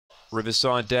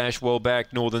Riverside Dash, well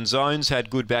back. Northern Zones had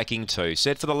good backing too.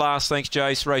 Set for the last, thanks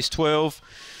Jace, race 12.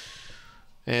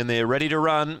 And they're ready to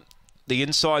run. The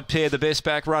inside pair, the best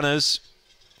back runners.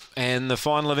 And the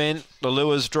final event, the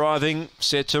Lures driving,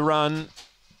 set to run.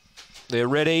 They're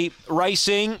ready,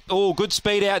 racing. Oh, good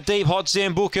speed out deep, Hot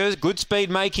Zambuca. Good speed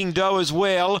Making Dough as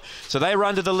well. So they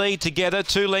run to the lead together.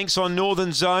 2 lengths on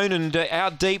Northern Zone and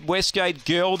out deep Westgate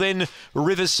Girl. Then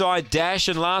Riverside Dash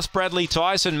and last Bradley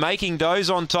Tyson. Making Dough's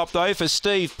on top though for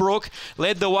Steve Brook.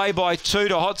 Led the way by 2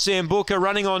 to Hot Zambuca,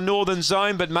 running on Northern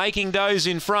Zone, but Making Dough's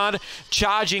in front.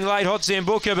 Charging late Hot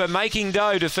Zambuca, but Making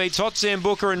Dough defeats Hot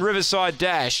Zambuca and Riverside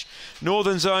Dash.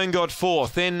 Northern Zone got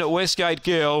 4th. Then Westgate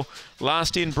Girl.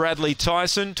 Last in Bradley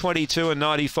Tyson,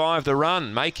 22.95 the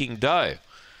run, Making Dough.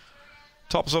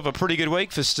 Tops off a pretty good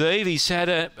week for Steve. He's had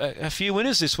a few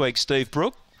winners this week, Steve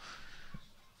Brook.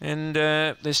 And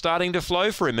they're starting to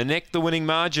flow for him. A neck the winning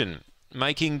margin.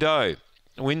 Making Dough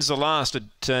wins the last at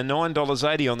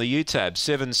 $9.80 on the UTAB.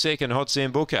 7 second, Hot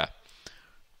Zambuca.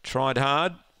 Tried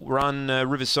hard. Run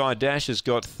Riverside Dash has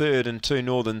got 3rd and 2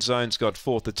 Northern Zones got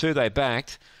 4th. The 2 they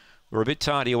backed were a bit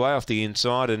tardy away off the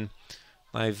inside and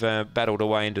they've battled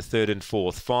away into 3rd and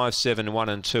 4th. 5, 7, 1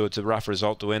 and 2. It's a rough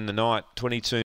result to end the night. 22.